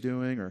know what he's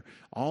doing or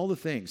all the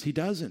things. He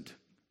doesn't.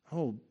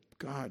 Oh,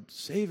 God,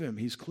 save him.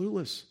 He's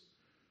clueless.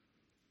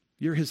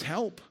 You're his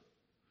help.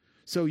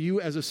 So you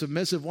as a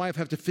submissive wife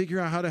have to figure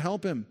out how to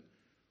help him.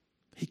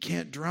 He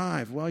can't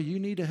drive. Well, you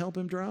need to help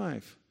him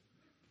drive.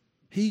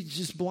 He's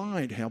just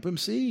blind. Help him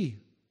see.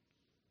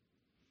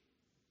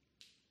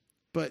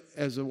 But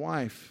as a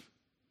wife,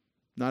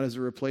 not as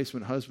a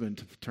replacement husband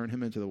to turn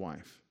him into the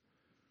wife.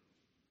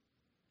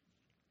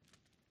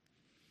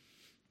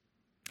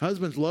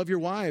 Husbands, love your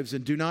wives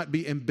and do not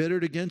be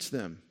embittered against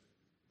them.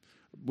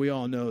 We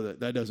all know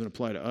that doesn't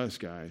apply to us,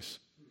 guys.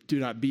 Do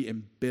not be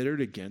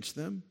embittered against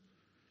them.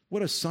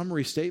 What a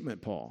summary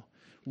statement, Paul.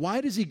 Why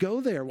does he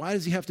go there? Why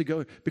does he have to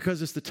go?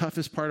 Because it's the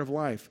toughest part of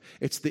life.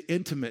 It's the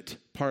intimate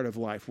part of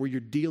life where you're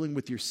dealing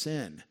with your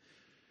sin.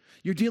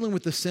 You're dealing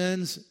with the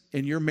sins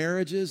in your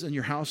marriages and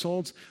your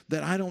households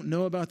that I don't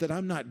know about, that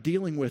I'm not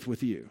dealing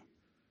with you.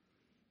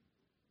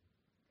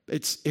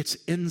 It's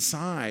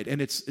inside,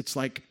 and it's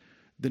like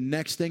the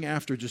next thing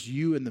after just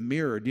you in the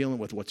mirror dealing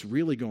with what's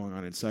really going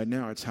on inside.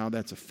 Now it's how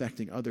that's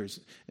affecting others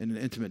in an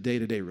intimate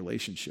day-to-day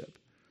relationship.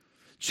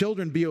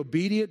 Children, be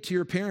obedient to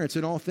your parents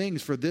in all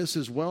things, for this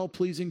is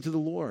well-pleasing to the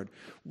Lord.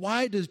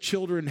 Why do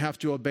children have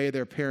to obey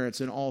their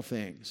parents in all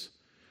things?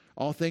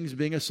 All things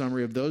being a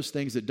summary of those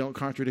things that don't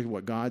contradict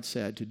what God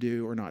said to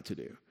do or not to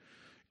do.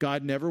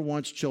 God never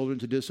wants children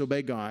to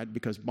disobey God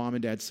because mom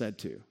and dad said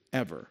to,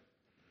 ever.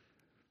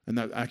 And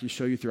that I can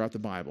show you throughout the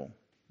Bible,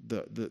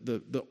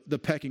 the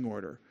pecking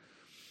order.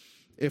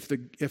 If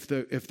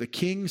the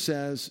king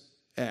says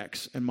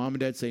X and mom and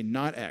dad say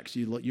not X,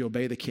 you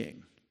obey the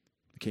king.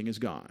 The king is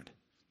God.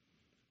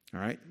 All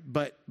right?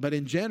 But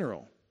in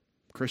general,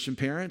 Christian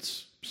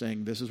parents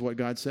saying this is what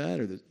God said,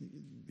 or that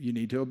you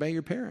need to obey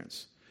your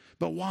parents.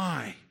 But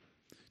why?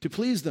 To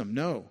please them?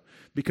 No,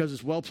 because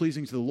it's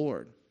well-pleasing to the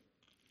Lord.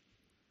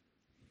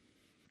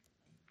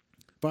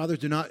 Fathers,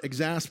 do not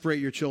exasperate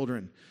your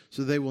children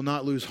so they will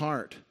not lose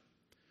heart.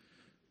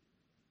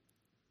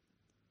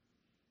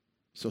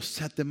 So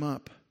set them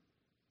up.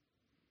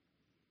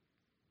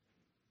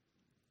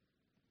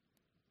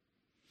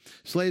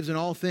 Slaves, in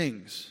all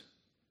things,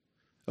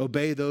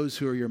 obey those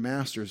who are your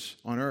masters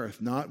on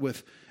earth, not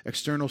with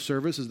external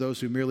service as those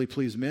who merely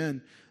please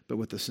men, but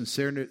with the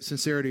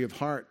sincerity of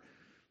heart,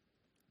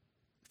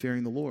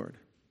 fearing the Lord.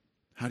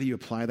 How do you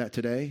apply that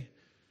today?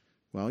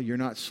 Well, you're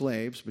not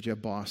slaves, but you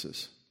have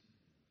bosses.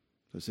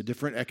 So it's a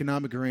different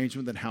economic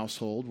arrangement than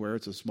household, where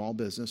it's a small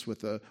business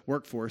with a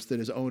workforce that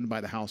is owned by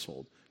the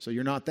household. So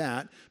you're not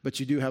that, but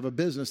you do have a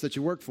business that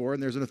you work for,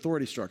 and there's an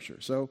authority structure.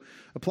 So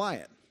apply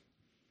it.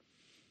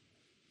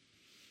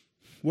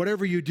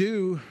 Whatever you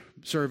do,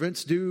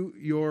 servants, do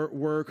your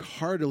work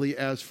heartily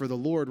as for the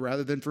Lord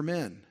rather than for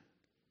men.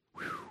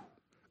 Whew.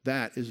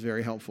 That is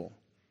very helpful.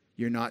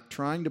 You're not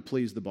trying to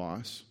please the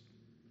boss.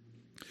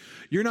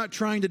 You're not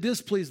trying to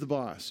displease the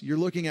boss. You're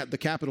looking at the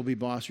capital B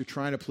boss. You're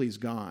trying to please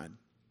God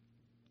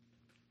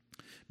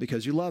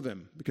because you love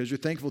him, because you're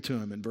thankful to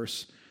him in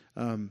verse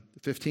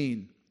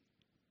 15.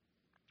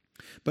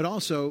 But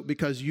also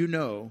because you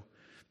know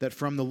that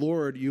from the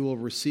Lord you will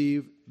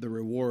receive the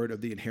reward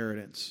of the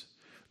inheritance.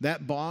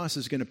 That boss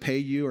is going to pay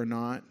you or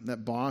not.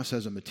 That boss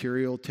has a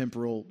material,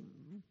 temporal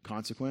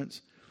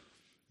consequence.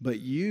 But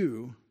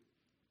you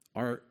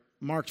are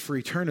marked for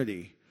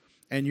eternity.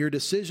 And your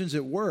decisions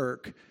at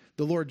work,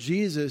 the Lord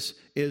Jesus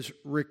is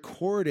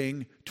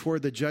recording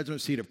toward the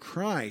judgment seat of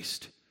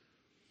Christ.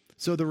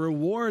 So the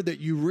reward that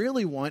you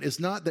really want is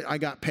not that I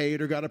got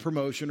paid or got a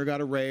promotion or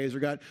got a raise or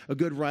got a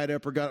good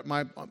write-up or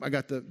I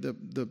got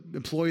the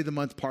employee of the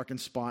month parking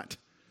spot,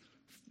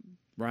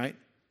 right?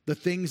 The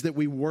things that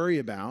we worry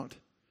about,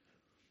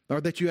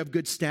 or that you have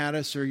good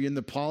status, or in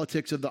the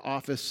politics of the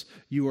office,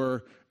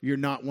 you're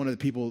not one of the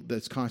people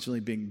that's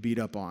constantly being beat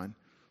up on,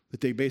 that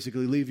they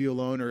basically leave you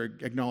alone or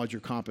acknowledge your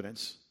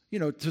competence,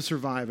 to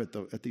survive at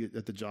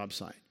the job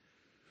site.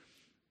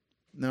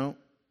 No.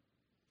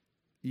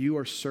 You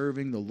are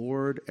serving the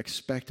Lord,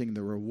 expecting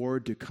the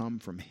reward to come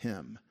from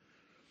him.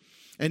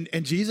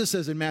 And Jesus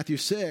says in Matthew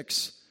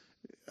 6,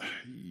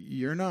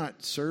 you're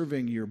not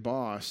serving your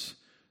boss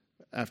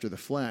after the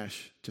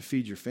flesh to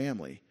feed your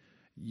family.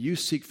 You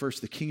seek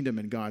first the kingdom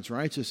and God's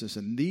righteousness,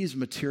 and these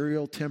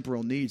material,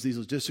 temporal needs, these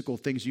logistical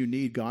things you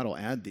need, God will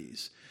add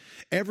these.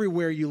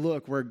 Everywhere you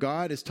look where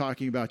God is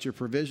talking about your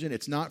provision,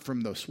 it's not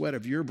from the sweat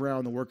of your brow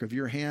and the work of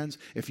your hands.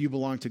 If you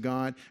belong to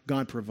God,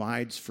 God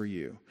provides for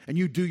you. And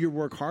you do your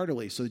work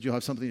heartily so that you'll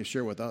have something to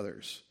share with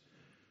others.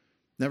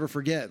 Never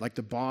forget, like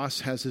the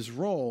boss has his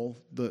role,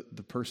 the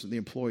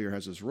employer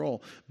has his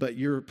role, but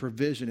your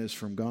provision is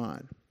from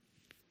God.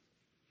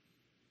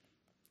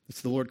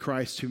 It's the Lord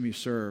Christ whom you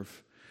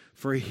serve.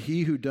 For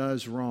he who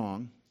does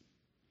wrong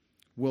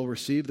will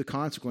receive the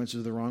consequences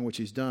of the wrong which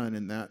he's done,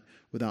 and that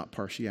without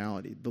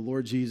partiality. The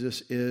Lord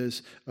Jesus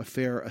is a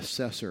fair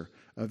assessor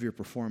of your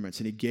performance,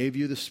 and he gave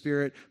you the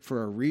Spirit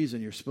for a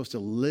reason. You're supposed to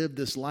live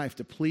this life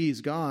to please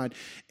God,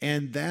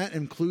 and that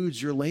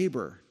includes your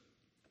labor.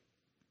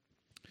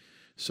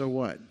 So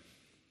what?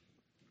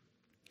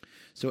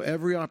 So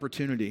every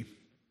opportunity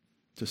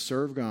to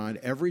serve God,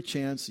 every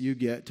chance you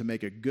get to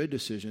make a good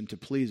decision to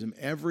please him,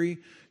 every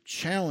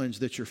challenge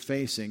that you're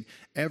facing,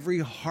 every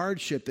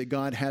hardship that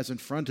God has in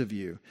front of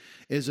you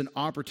is an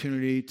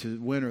opportunity to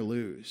win or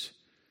lose.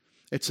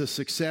 It's a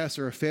success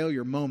or a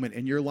failure moment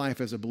in your life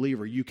as a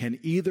believer. You can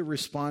either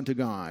respond to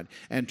God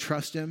and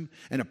trust him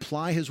and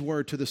apply his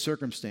word to the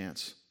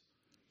circumstance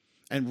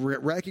and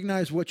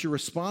recognize what you're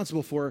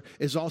responsible for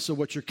is also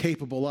what you're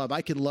capable of.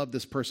 I can love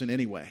this person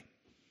anyway.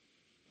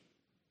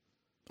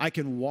 I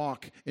can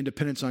walk in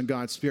dependence on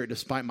God's Spirit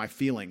despite my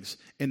feelings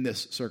in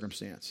this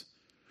circumstance.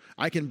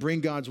 I can bring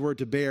God's word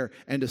to bear,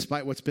 and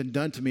despite what's been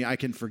done to me, I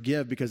can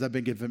forgive because I've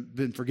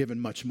been forgiven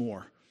much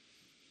more.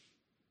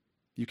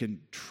 You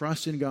can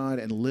trust in God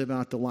and live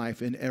out the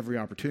life in every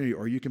opportunity,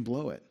 or you can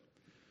blow it.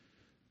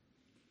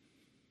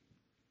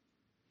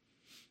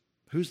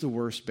 Who's the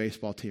worst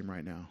baseball team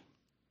right now?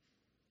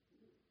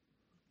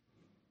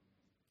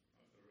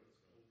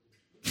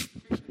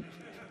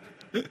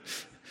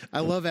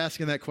 I love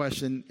asking that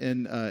question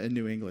in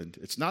New England.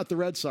 It's not the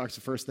Red Sox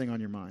the first thing on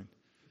your mind.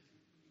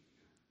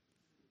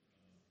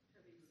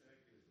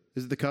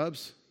 Is it the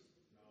Cubs?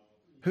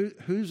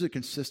 Who's a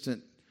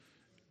consistent?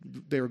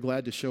 They were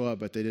glad to show up,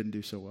 but they didn't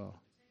do so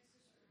well.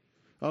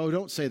 Oh,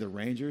 don't say the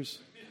Rangers.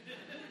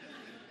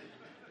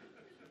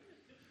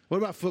 What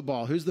about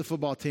football? Who's the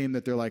football team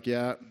that they're like,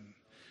 yeah,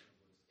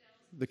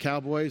 the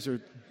Cowboys are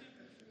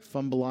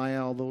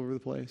fumbleia all over the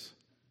place?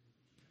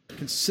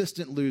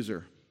 Consistent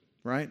loser,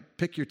 right?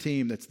 Pick your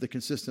team that's the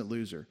consistent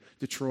loser.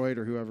 Detroit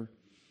or whoever.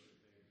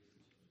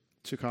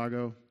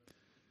 Chicago.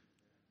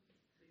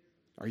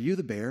 Are you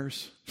the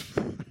Bears?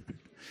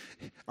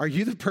 Are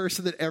you the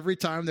person that every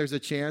time there's a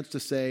chance to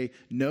say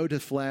no to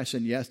flesh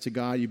and yes to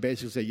God, you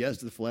basically say yes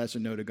to the flesh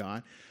and no to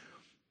God?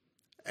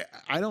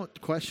 I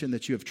don't question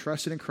that you have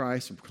trusted in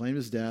Christ and proclaimed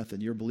his death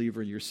and you're a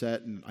believer and you're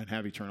set and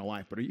have eternal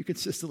life. But are you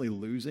consistently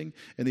losing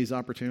in these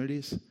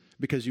opportunities?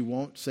 Because you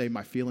won't say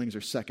my feelings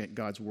are second,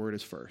 God's word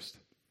is first.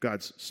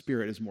 God's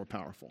spirit is more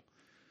powerful.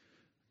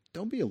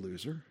 Don't be a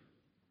loser.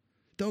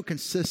 Don't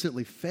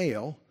consistently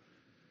fail.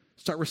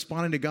 Start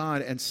responding to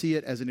God and see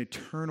it as an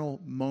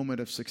eternal moment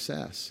of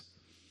success.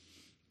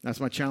 That's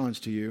my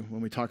challenge to you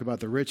when we talk about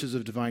the riches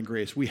of divine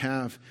grace. We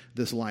have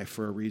this life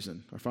for a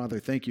reason. Our Father,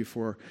 thank you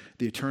for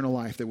the eternal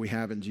life that we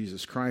have in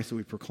Jesus Christ that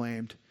we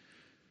proclaimed.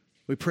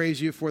 We praise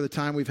you for the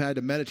time we've had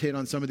to meditate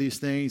on some of these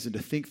things and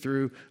to think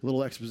through a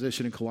little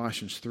exposition in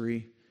Colossians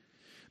 3.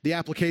 The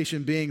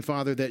application being,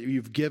 Father, that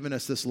you've given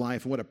us this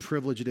life and what a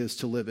privilege it is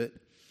to live it.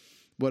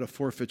 What a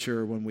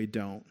forfeiture when we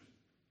don't.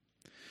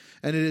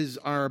 And it is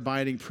our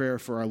abiding prayer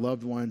for our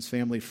loved ones,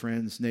 family,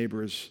 friends,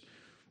 neighbors,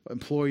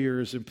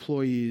 employers,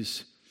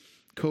 employees,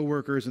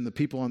 co-workers, and the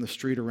people on the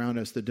street around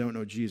us that don't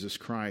know Jesus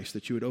Christ,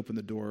 that you would open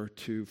the door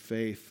to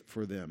faith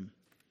for them.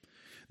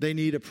 They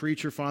need a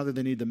preacher, Father.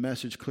 They need the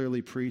message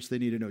clearly preached. They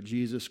need to know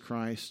Jesus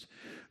Christ,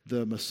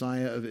 the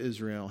Messiah of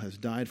Israel, has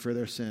died for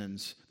their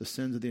sins, the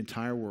sins of the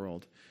entire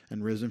world,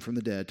 and risen from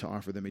the dead to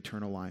offer them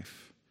eternal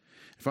life.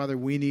 Father,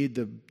 we need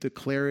the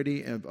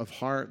clarity of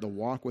heart, the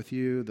walk with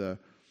you, the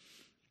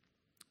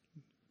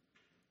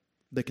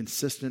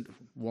consistent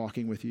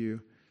walking with you,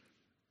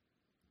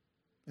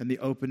 and the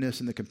openness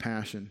and the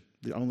compassion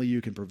that only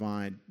you can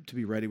provide to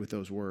be ready with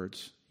those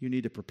words. You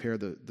need to prepare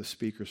the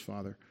speakers,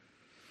 Father.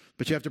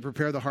 But you have to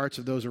prepare the hearts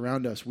of those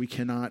around us. We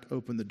cannot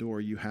open the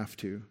door. You have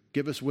to.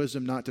 Give us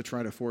wisdom not to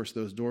try to force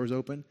those doors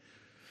open,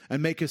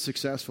 and make us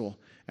successful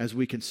as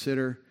we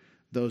consider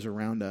those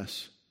around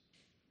us.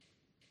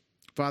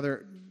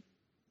 Father,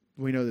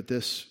 we know that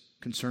this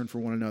concern for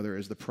one another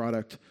is the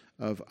product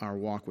of our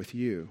walk with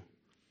you.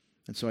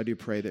 And so I do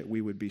pray that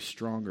we would be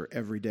stronger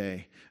every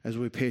day as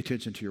we pay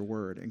attention to your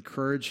word.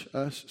 Encourage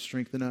us,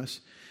 strengthen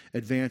us,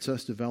 advance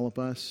us, develop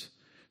us,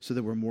 so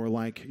that we're more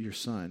like your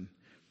Son.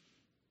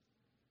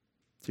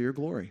 To your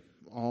glory,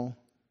 all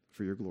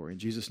for your glory. In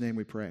Jesus' name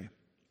we pray.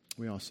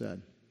 We all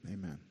said,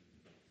 amen.